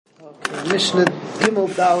Okay, Mishnah Gimel,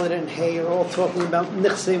 Dalet, and Hay are all talking about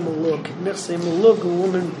Nichsei Malug. Nichsei Malug, a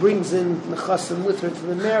woman brings in Nechasim with her to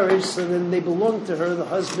the marriage, so then they belong to her. The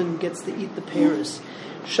husband gets to eat the peiros.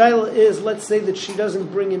 Shaila is, let's say that she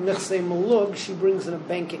doesn't bring in Nichsei Malug, she brings in a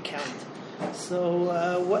bank account.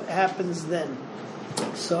 So what happens then?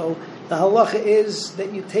 So the halacha is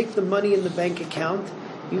that you take the money in the bank account,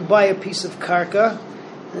 you buy a piece of karka,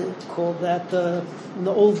 called that in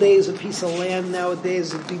the old days a piece of land.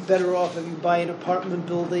 Nowadays it'd be better off if you buy an apartment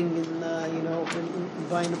building, and you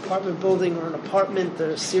buy an apartment building or an apartment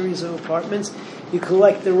or a series of apartments. You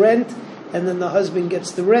collect the rent, and then the husband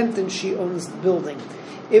gets the rent, and she owns the building.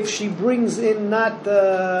 If she brings in not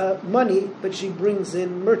money, but she brings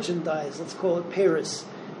in merchandise, let's call it peiros,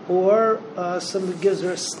 or somebody gives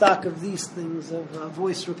her a stock of these things, of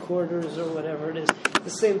voice recorders or whatever it is. The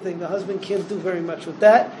same thing. The husband can't do very much with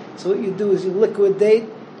that. So what you do is you liquidate,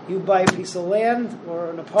 you buy a piece of land or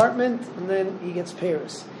an apartment, and then he gets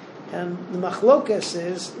peiros. And the machlokas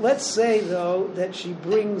is, let's say though that she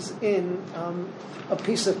brings in a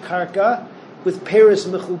piece of karka with peiros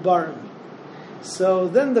mechubarim. So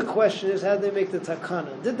then the question is, how do they make the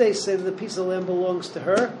takana? Did they say that the piece of land belongs to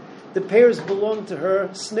her? The peiros belong to her,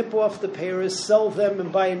 snip off the peiros, sell them,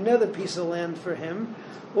 and buy another piece of land for him?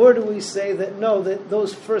 Or do we say that no, that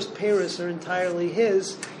those first peiros are entirely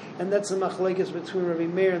his, and that's a machlekes between Rabbi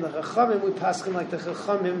Meir and the Chachamim? We pass them like the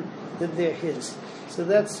Chachamim, that they're his. So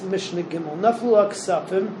that's Mishnah Gimel. Naflu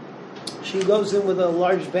aksafim, she goes in with a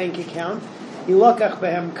large bank account. Yilakach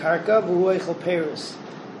behem karka v'hu eichel peiros.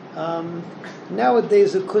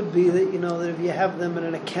 Nowadays it could be that that if you have them in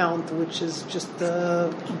an account which is just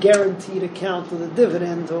a guaranteed account with a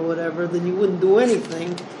dividend or whatever, then you wouldn't do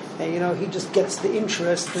anything, and he just gets the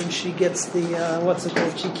interest and she gets the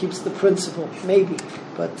she keeps the principal, maybe.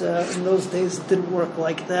 But in those days it didn't work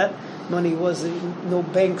like that. Money was no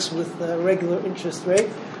banks with regular interest rate.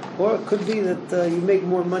 Or it could be that you make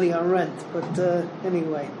more money on rent. But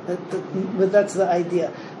anyway, but that's the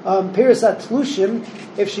idea. Peiros atlushim,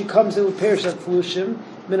 if she comes in with peiros atlushim,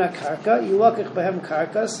 min karka, yilakach behem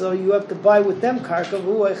karka, so you have to buy with them karka,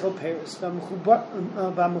 v'hu eichel peiros.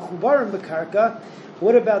 V'mechubarim bekarka,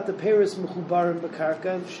 what about the peiros mechubarim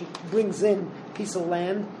bekarka? If she brings in a piece of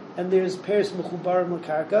land, and there's peiros mechubarim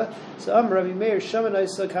bekarka. So Rabbi Meir shamanai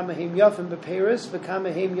sa kamahem yafim bepeiros,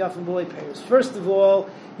 v'kamahem yafim b'lei peiros. First of all,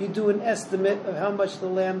 you do an estimate of how much the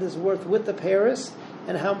land is worth with the peiros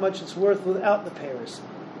and how much it's worth without the peiros.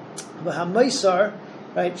 V'hamaisar,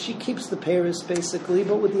 right? She keeps the peiros basically,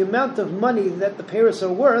 but with the amount of money that the peiros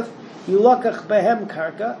are worth, you lakach behem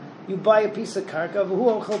karka. You buy a piece of karka,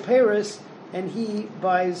 v'hu ochel peiros, and he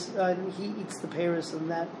buys and he eats the peiros in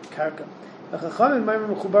that karka. He just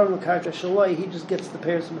gets the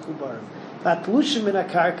peiros mechubarim.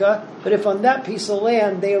 But if on that piece of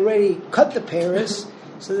land they already cut the peiros,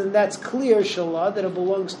 so then that's clear shalah that it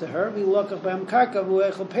belongs to her.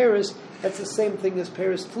 That's the same thing as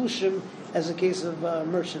peiros tlushim as a case of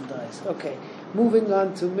merchandise. Okay, moving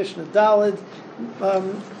on to Mishnah Daled.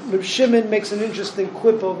 Reb Shimon makes an interesting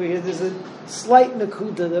quip over here. There's a slight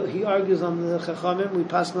nakuda that he argues on the Chachamim. We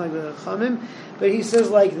pass like the Chachamim, but he says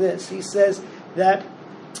like this. He says that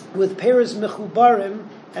with peiros mechubarim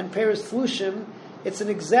and peiros tlushim, it's an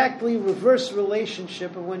exactly reverse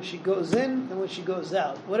relationship of when she goes in and when she goes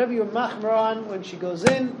out. Whatever you're machmer on when she goes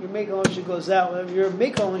in, you're making when she goes out. Whatever you're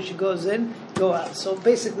making when she goes in, go out. So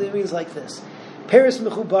basically it means like this. Peiros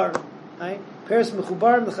mechubarim, right? Peiros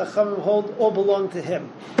mechubarim, the Chachamim hold, all belong to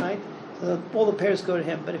him, right? So all the peiros go to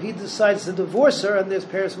him. But if he decides to divorce her and there's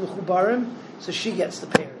peiros mechubarim, so she gets the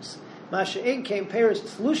peiros. Masha'en came peiros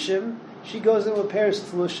tlushim, she goes in with peiros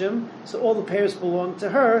tlushim, so all the peiros belong to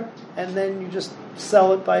her, and then you just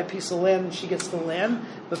sell it by a piece of land and she gets the land.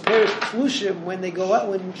 But peiros tlushim, when they go out,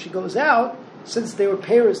 when she goes out, since they were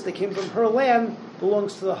peiros, they came from her land,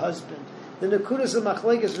 belongs to the husband. The nekudas of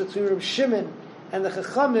machlekes between Reb Shimon and the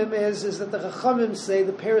Chachamim is that the Chachamim say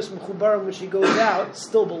the peiros mechubarim when she goes out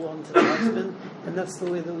still belong to the husband, and that's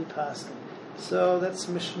the way that we pass them. So that's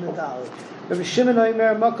Mishnah Dal. Rabbi Shimon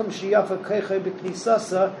Omer Makom Shiyafa Keicha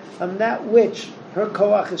B'Knisasa, on that which her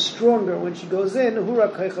koach is stronger when she goes in,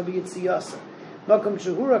 Hura Keicha B'Yitziyasa. Makom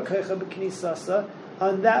Shehura Keicha B'Knisasa,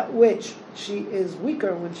 on that which she is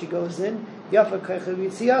weaker when she goes in, Yafa Keicha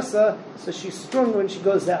B'Yitziyasa, so she's stronger when she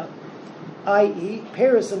goes out. I.e.,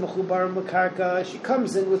 peiros mechubarim bekarka, she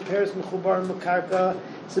comes in with peiros mechubarim bekarka,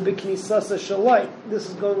 so B'Knisasa Shalai. This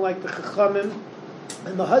is going like the Chachamim,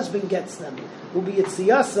 and the husband gets them. Will be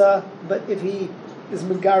Yitziyasa, but if he is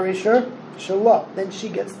Megarisher, Shalah, then she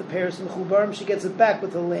gets the peiros mechubarim, she gets it back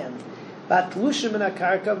with the land. Bat tlushim in a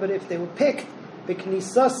karka, but if they were picked,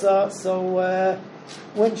 B'Knisasa, so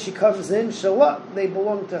when she comes in, Shalah, they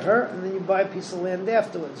belong to her, and then you buy a piece of land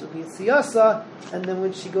afterwards. It'll be Siyasa, and then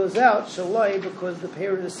when she goes out, Shalai, because the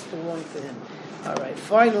parents belong to him. All right,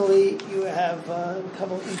 finally, you have a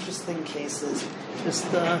couple of interesting cases. Just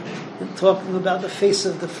talking about the face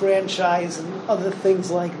of the franchise and other things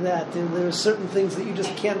like that. There are certain things that you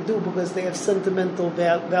just can't do because they have sentimental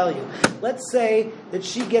value. Let's say that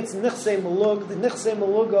she gets Nichsei Malug. The Nichsei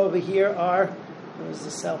Malug over here are, where's the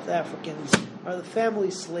South Africans, are the family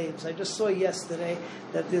slaves. I just saw yesterday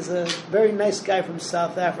that there's a very nice guy from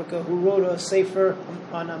South Africa who wrote a sefer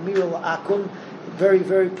on Amir al-Akum, very,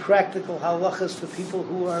 very practical halachas for people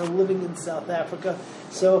who are living in South Africa.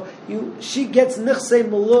 So she gets nichsei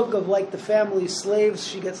malug of like the family slaves.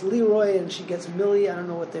 She gets Leroy and she gets Millie. I don't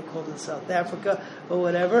know what they're called in South Africa or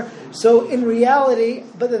whatever. So in reality,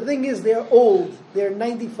 but the thing is they're old. They're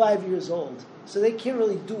 95 years old. So they can't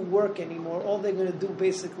really do work anymore. All they're going to do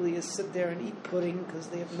basically is sit there and eat pudding because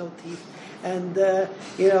they have no teeth. And,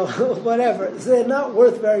 whatever. So they're not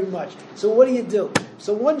worth very much. So what do?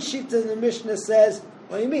 So one sheet in the Mishnah says,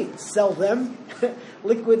 what do you mean? Sell them,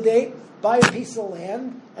 liquidate, buy a piece of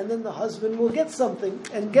land, and then the husband will get something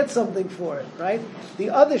for it, right?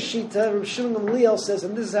 The other sheet, Rav Shimon Gamliel says,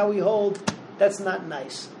 and this is how we hold, that's not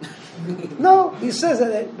nice. No, he says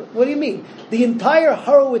that. What do you mean? The entire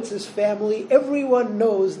Horowitz's family, everyone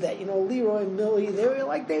knows that. Leroy and Millie, they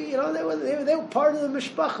were part of the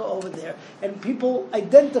mishpacha over there, and people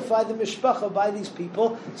identify the mishpacha by these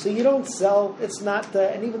people. So you don't sell. It's not.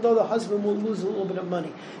 And even though the husband will lose a little bit of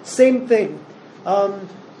money, same thing.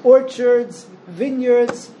 Orchards,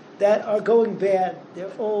 vineyards that are going bad.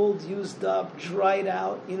 They're old, used up, dried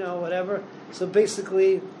out. Whatever. So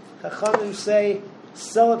basically, Chachamim say,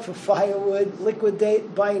 sell it for firewood,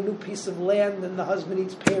 liquidate, buy a new piece of land, and the husband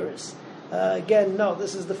eats Paris. Again, no,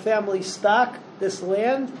 this is the family stock, this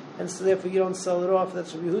land, and so therefore you don't sell it off.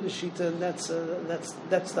 That's Yehuda Shita, and that's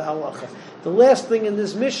the halacha. The last thing in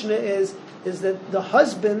this Mishnah is that the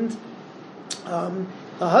husband,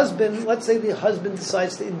 let's say the husband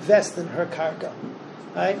decides to invest in her karka,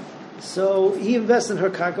 right? So he invests in her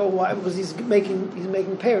karka. Why? Because he's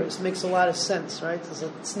making Paris. Makes a lot of sense, right?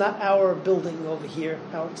 It's not our building over here.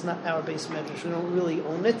 It's not our base medrash. We don't really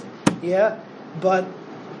own it. Yeah, but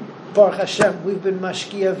Baruch Hashem, we've been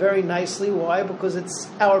mashkia very nicely. Why? Because it's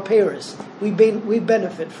our Paris. We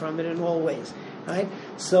benefit from it in all ways, right?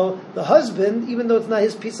 So the husband, even though it's not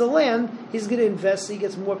his piece of land, he's going to invest. So he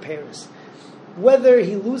gets more Paris. Whether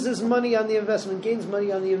he loses money on the investment, gains money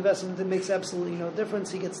on the investment, it makes absolutely no difference.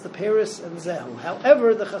 He gets the Paris and Zehu.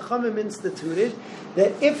 However, the Chachamim instituted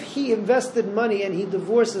that if he invested money and he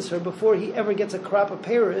divorces her before he ever gets a crop of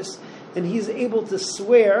Paris, then he's able to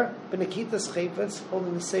swear, Benakitas Chayfetz,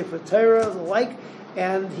 holding the Sefer Torah, the like,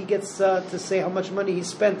 and he gets to say how much money he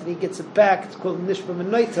spent, and he gets it back. It's called Nishba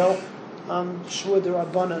Menoitel, Shvur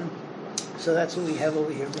D'Rabbanan. So that's what we have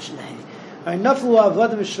over here, Mishnah. Part of her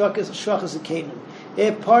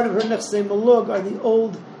nechsei malug are the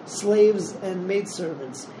old slaves and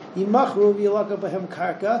maidservants.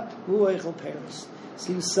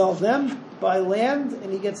 So you sell them, buy land,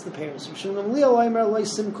 and he gets the Paris. Why?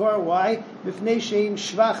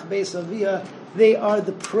 They are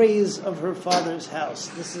the praise of her father's house.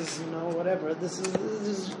 This is, whatever. This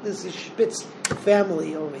is Spitz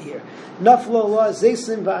family over here.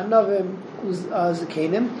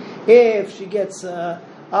 If she gets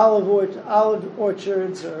olive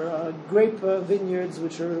orchards or grape vineyards,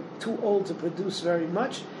 which are too old to produce very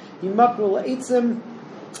much,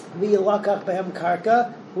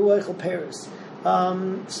 Paris.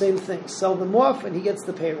 Same thing. Sell them off, and he gets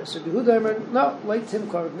the Paris. No, like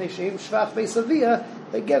Timkar,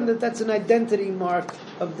 again, that's an identity mark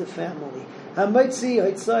of the family.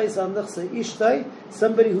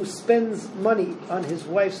 Somebody who spends money on his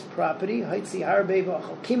wife's property, whether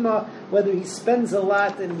he spends a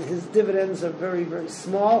lot and his dividends are very, very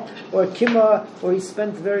small, or he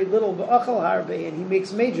spent very little, and he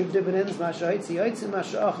makes major dividends, he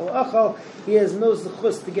has no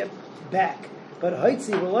zechus to get back. But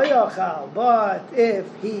if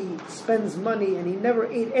he spends money and he never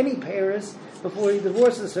ate any Paris before he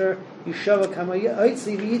divorces her, so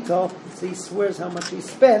he swears how much he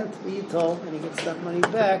spent, and he gets that money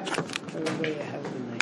back. Everybody have